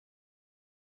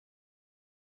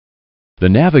The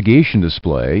navigation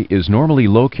display is normally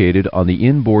located on the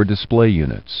inboard display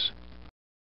units.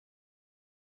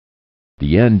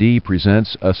 The ND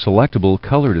presents a selectable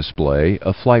color display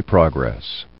of flight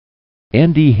progress.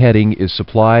 ND heading is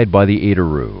supplied by the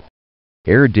ADARU.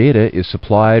 Air data is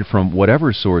supplied from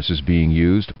whatever source is being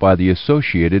used by the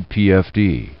associated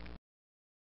PFD.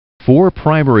 4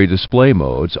 primary display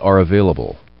modes are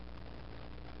available.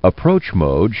 Approach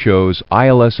mode shows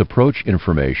ILS approach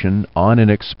information on an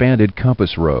expanded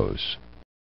compass rose.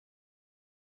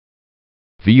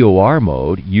 VOR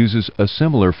mode uses a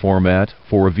similar format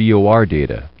for VOR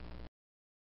data.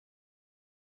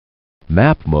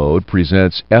 Map mode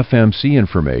presents FMC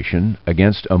information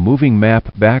against a moving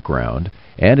map background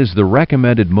and is the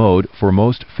recommended mode for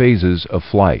most phases of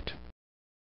flight.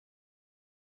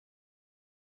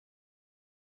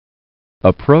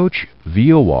 Approach,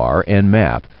 VOR, and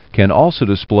map can also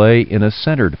display in a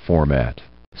centered format.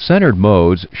 Centered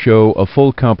modes show a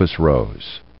full compass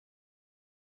rose.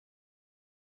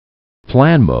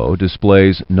 Plan mode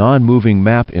displays non-moving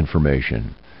map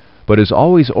information, but is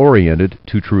always oriented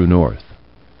to true north.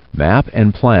 Map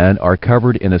and plan are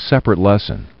covered in a separate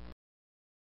lesson.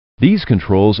 These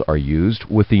controls are used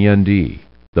with the ND.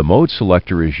 The mode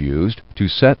selector is used to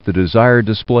set the desired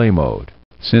display mode.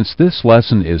 Since this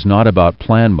lesson is not about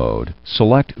plan mode,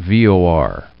 select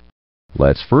VOR.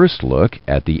 Let's first look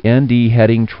at the ND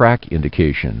heading track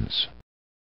indications.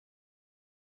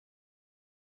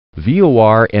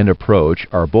 VOR and approach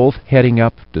are both heading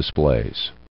up displays.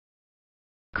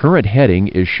 Current heading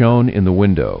is shown in the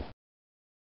window.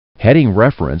 Heading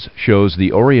reference shows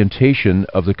the orientation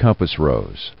of the compass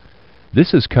rose.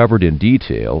 This is covered in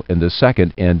detail in the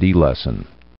second ND lesson.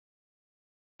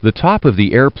 The top of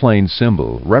the airplane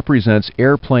symbol represents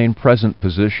airplane present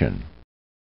position.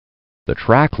 The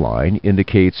track line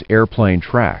indicates airplane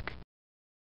track,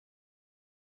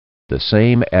 the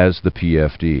same as the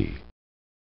PFD.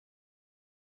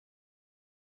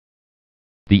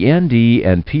 The ND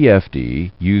and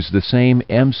PFD use the same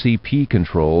MCP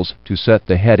controls to set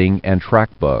the heading and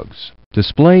track bugs.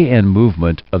 Display and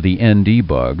movement of the ND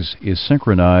bugs is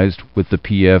synchronized with the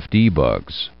PFD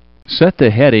bugs. Set the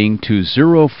heading to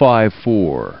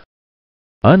 054.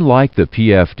 Unlike the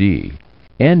PFD,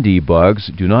 ND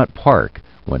bugs do not park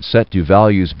when set to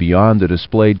values beyond the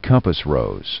displayed compass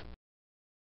rose.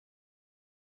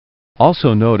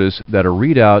 Also notice that a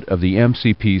readout of the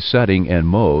MCP setting and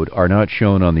mode are not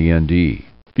shown on the ND.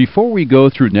 Before we go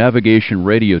through navigation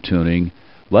radio tuning,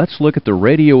 let's look at the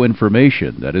radio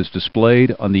information that is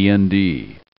displayed on the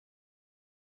ND.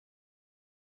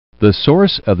 The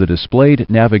source of the displayed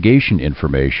navigation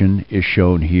information is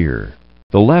shown here.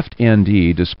 The left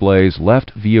ND displays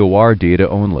left VOR data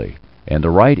only, and the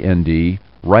right ND,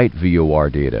 right VOR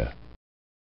data.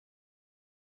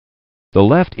 The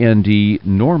left ND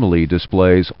normally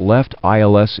displays left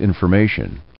ILS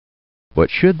information, but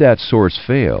should that source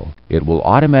fail, it will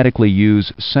automatically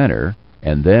use center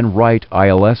and then right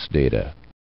ILS data.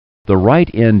 The right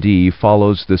ND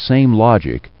follows the same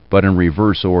logic, but in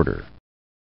reverse order.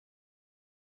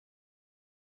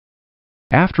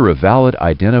 After a valid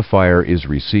identifier is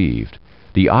received,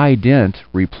 the ident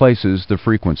replaces the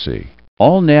frequency.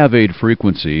 All NavAid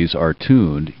frequencies are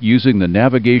tuned using the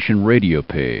navigation radio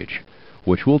page,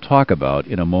 which we'll talk about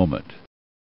in a moment.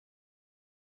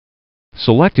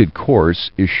 Selected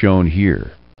course is shown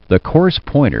here. The course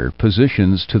pointer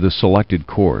positions to the selected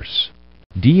course.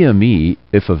 DME,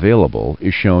 if available,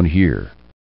 is shown here.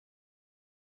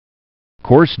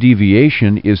 Course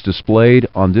deviation is displayed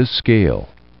on this scale.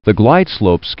 The glide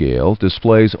slope scale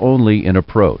displays only in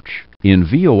approach. In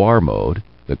VOR mode,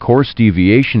 the course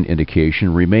deviation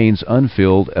indication remains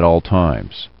unfilled at all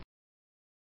times.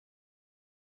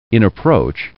 In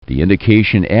approach, the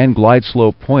indication and glide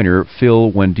slope pointer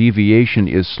fill when deviation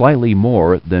is slightly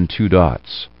more than 2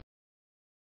 dots.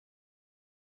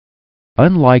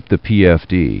 Unlike the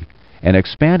PFD, an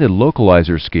expanded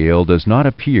localizer scale does not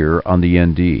appear on the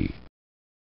ND.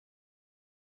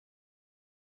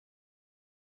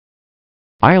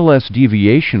 ILS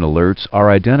deviation alerts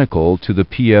are identical to the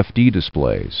PFD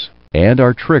displays and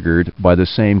are triggered by the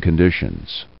same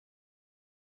conditions.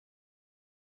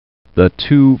 The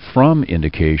to from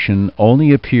indication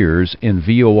only appears in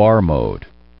VOR mode.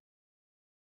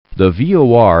 The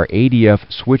VOR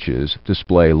ADF switches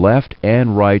display left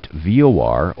and right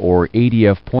VOR or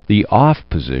ADF point. The off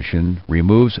position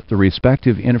removes the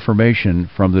respective information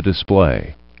from the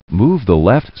display. Move the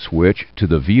left switch to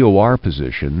the VOR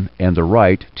position and the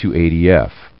right to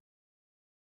ADF.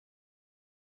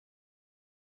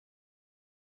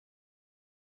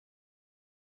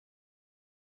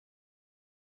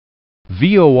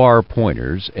 VOR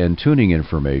pointers and tuning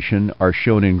information are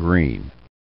shown in green.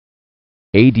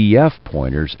 ADF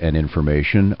pointers and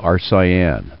information are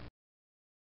cyan.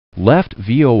 Left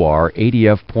VOR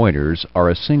ADF pointers are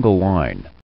a single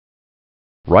line.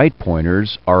 Right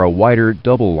pointers are a wider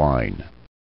double line.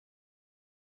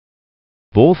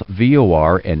 Both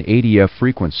VOR and ADF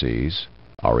frequencies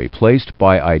are replaced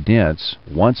by idents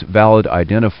once valid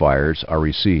identifiers are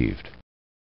received.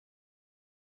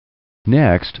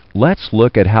 Next, let's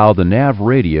look at how the nav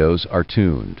radios are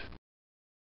tuned.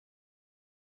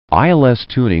 ILS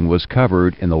tuning was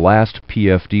covered in the last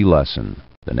PFD lesson.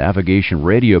 The navigation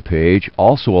radio page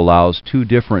also allows two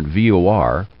different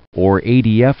VOR or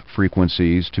ADF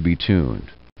frequencies to be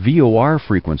tuned. VOR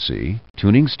frequency,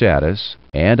 tuning status,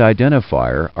 and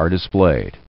identifier are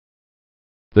displayed.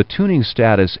 The tuning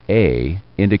status A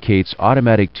indicates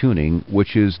automatic tuning,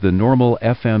 which is the normal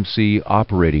FMC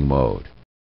operating mode.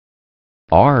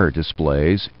 R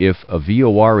displays if a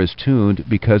VOR is tuned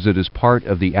because it is part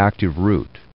of the active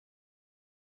route.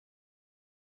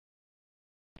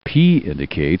 P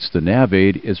indicates the nav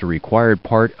aid is a required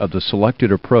part of the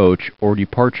selected approach or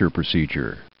departure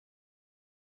procedure.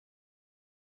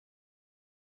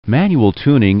 Manual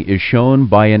tuning is shown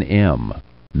by an M.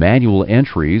 Manual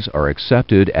entries are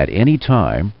accepted at any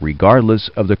time, regardless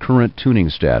of the current tuning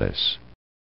status.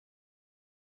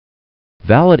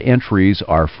 Valid entries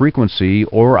are frequency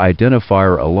or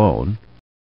identifier alone,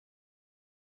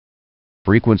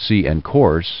 frequency and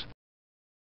course,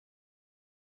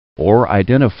 or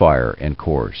identifier and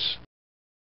course.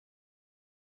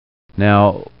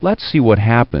 Now, let's see what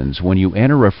happens when you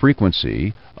enter a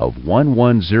frequency of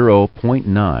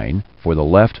 110.9 for the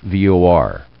left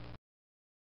VOR.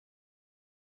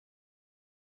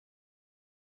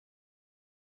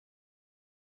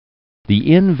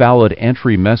 The invalid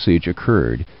entry message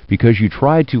occurred because you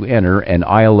tried to enter an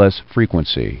ILS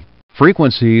frequency.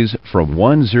 Frequencies from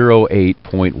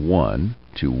 108.1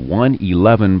 to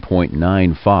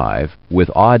 111.95 with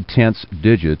odd tenths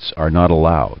digits are not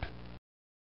allowed.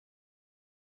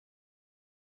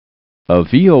 A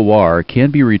VOR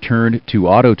can be returned to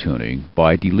auto-tuning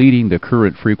by deleting the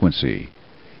current frequency.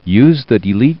 Use the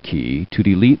delete key to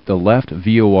delete the left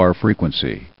VOR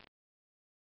frequency.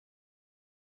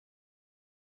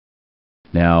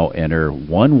 Now enter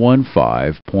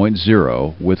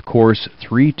 115.0 with course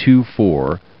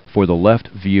 324 for the left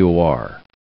VOR.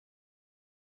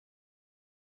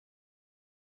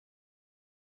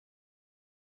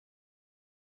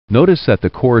 Notice that the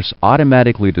course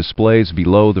automatically displays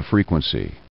below the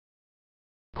frequency.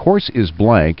 Course is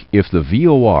blank if the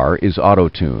VOR is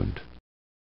auto-tuned.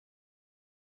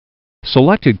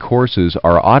 Selected courses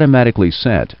are automatically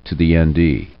sent to the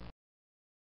ND.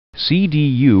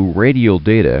 CDU radial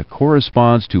data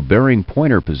corresponds to bearing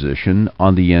pointer position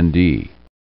on the ND.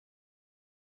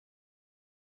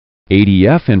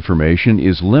 ADF information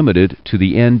is limited to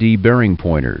the ND bearing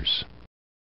pointers.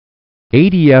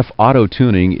 ADF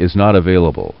auto-tuning is not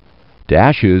available.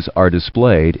 Dashes are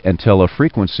displayed until a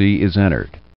frequency is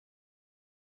entered.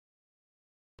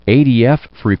 ADF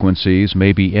frequencies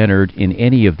may be entered in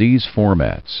any of these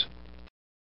formats.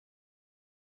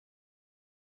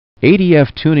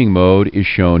 ADF tuning mode is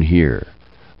shown here.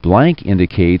 Blank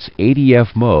indicates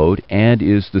ADF mode and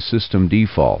is the system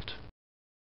default.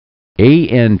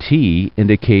 ANT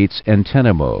indicates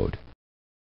antenna mode.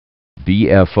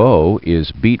 BFO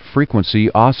is beat frequency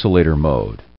oscillator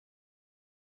mode.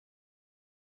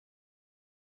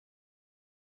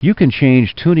 You can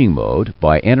change tuning mode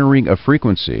by entering a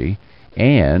frequency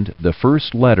and the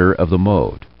first letter of the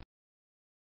mode,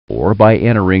 or by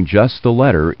entering just the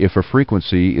letter if a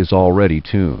frequency is already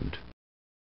tuned.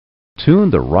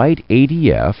 Tune the right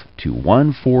ADF to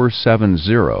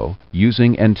 1470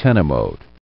 using antenna mode.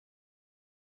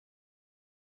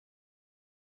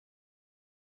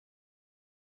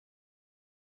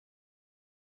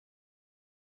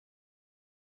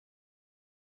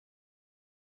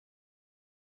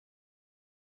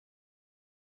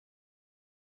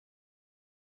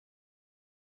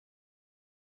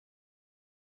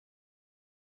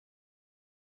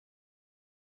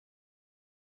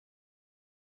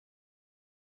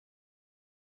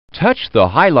 Touch the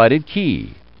highlighted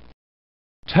key.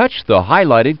 Touch the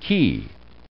highlighted key.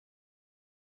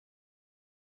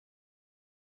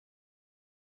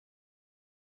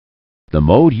 The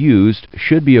mode used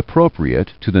should be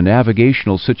appropriate to the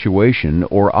navigational situation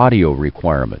or audio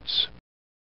requirements.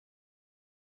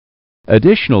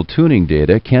 Additional tuning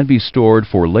data can be stored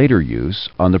for later use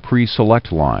on the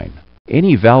pre-select line.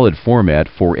 Any valid format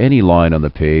for any line on the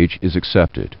page is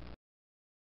accepted.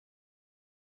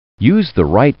 Use the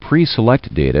right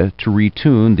pre-select data to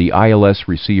retune the ILS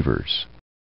receivers.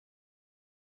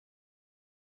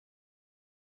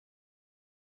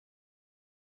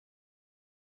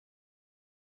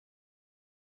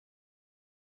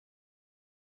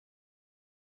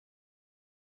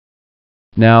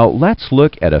 Now let's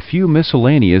look at a few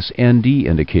miscellaneous ND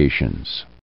indications.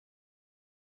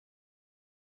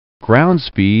 Ground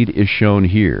speed is shown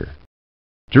here.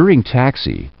 During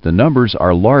taxi, the numbers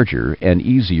are larger and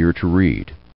easier to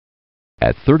read.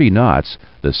 At 30 knots,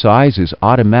 the size is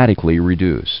automatically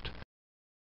reduced.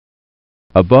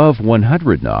 Above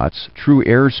 100 knots, true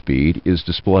airspeed is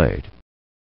displayed.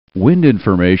 Wind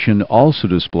information also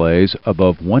displays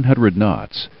above 100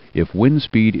 knots if wind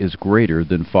speed is greater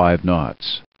than 5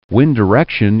 knots. Wind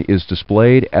direction is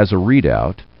displayed as a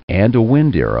readout and a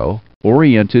wind arrow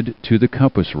oriented to the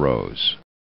compass rose.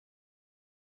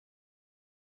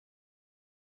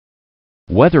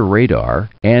 Weather radar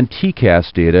and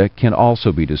TCAS data can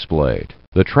also be displayed.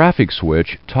 The traffic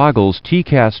switch toggles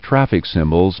TCAS traffic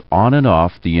symbols on and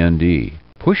off the ND.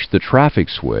 Push the traffic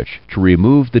switch to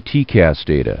remove the TCAS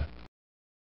data.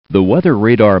 The weather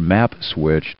radar map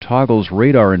switch toggles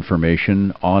radar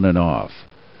information on and off.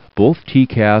 Both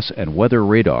TCAS and weather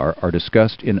radar are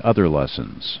discussed in other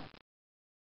lessons.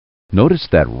 Notice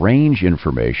that range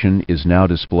information is now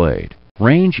displayed.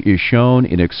 Range is shown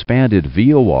in expanded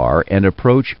VOR and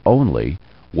approach only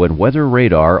when weather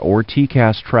radar or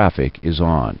TCAS traffic is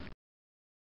on.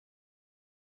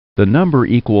 The number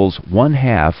equals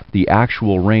 1/2 the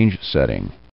actual range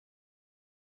setting.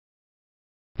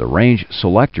 The range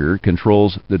selector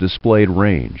controls the displayed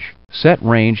range. Set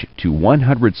range to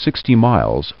 160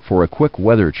 miles for a quick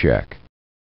weather check.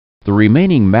 The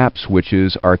remaining map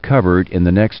switches are covered in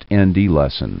the next ND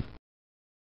lesson.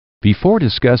 Before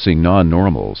discussing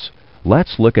non-normals,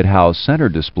 let's look at how center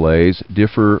displays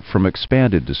differ from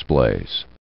expanded displays.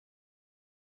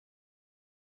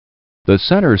 The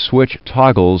center switch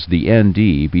toggles the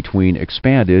ND between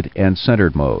expanded and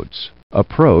centered modes.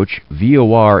 Approach,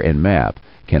 VOR, and map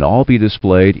can all be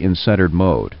displayed in centered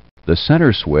mode. The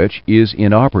center switch is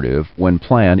inoperative when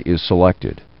plan is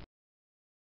selected.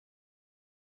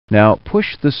 Now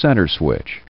push the center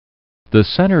switch. The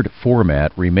centered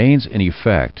format remains in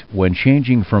effect when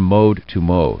changing from mode to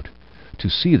mode. To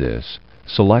see this,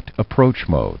 select Approach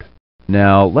Mode.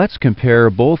 Now let's compare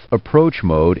both Approach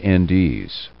Mode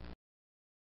NDs.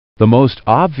 The most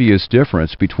obvious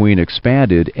difference between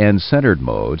expanded and centered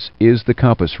modes is the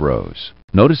compass rose.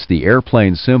 Notice the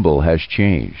airplane symbol has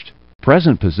changed.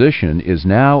 Present position is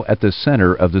now at the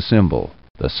center of the symbol.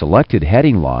 The selected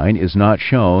heading line is not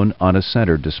shown on a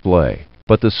centered display,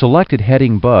 but the selected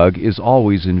heading bug is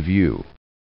always in view.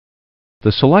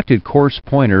 The selected course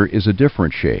pointer is a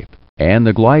different shape, and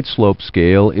the glide slope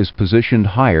scale is positioned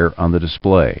higher on the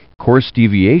display. Course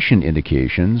deviation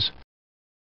indications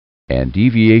and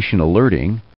deviation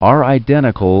alerting are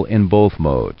identical in both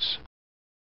modes.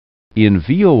 In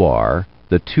VOR,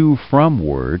 the to from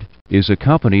word is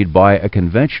accompanied by a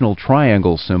conventional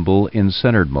triangle symbol in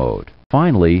centered mode.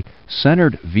 Finally,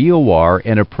 centered VOR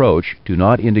and approach do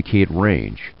not indicate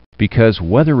range, because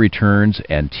weather returns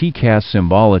and TCAS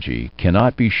symbology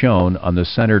cannot be shown on the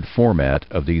centered format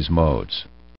of these modes.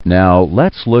 Now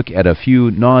let's look at a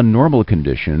few non-normal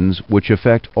conditions which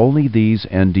affect only these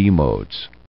ND modes.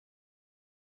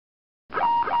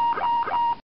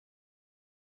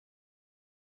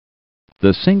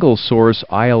 The single source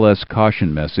ILS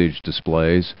caution message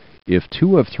displays if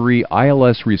 2 of 3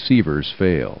 ILS receivers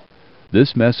fail.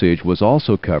 This message was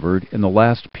also covered in the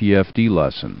last PFD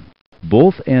lesson.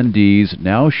 Both NDs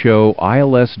now show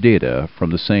ILS data from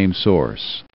the same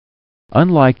source.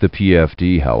 Unlike the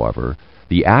PFD, however,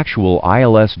 the actual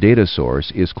ILS data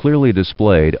source is clearly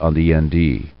displayed on the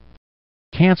ND.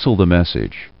 Cancel the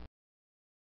message.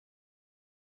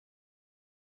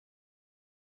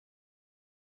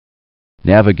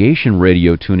 Navigation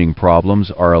radio tuning problems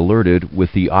are alerted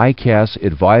with the ICAS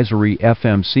Advisory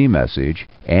FMC message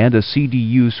and a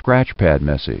CDU scratchpad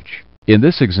message. In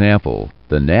this example,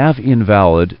 the nav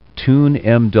invalid tune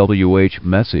MWH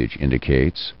message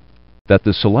indicates that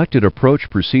the selected approach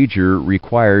procedure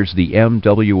requires the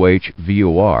MWH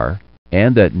VOR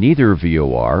and that neither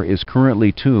VOR is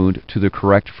currently tuned to the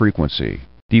correct frequency.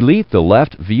 Delete the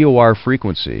left VOR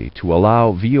frequency to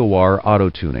allow VOR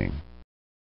auto-tuning.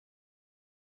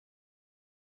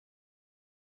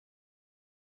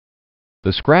 The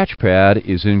scratchpad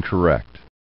is incorrect.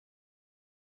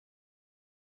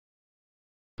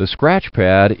 The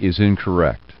scratchpad is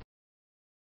incorrect.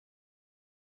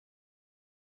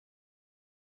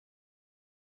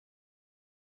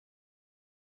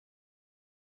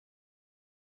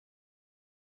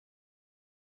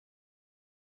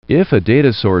 If a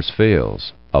data source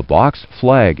fails, a boxed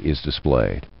flag is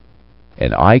displayed.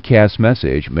 An ICAS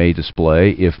message may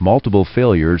display if multiple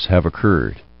failures have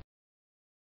occurred.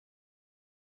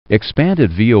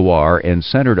 Expanded VOR and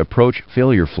centered approach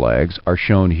failure flags are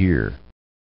shown here.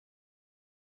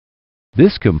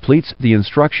 This completes the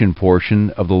instruction portion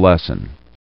of the lesson.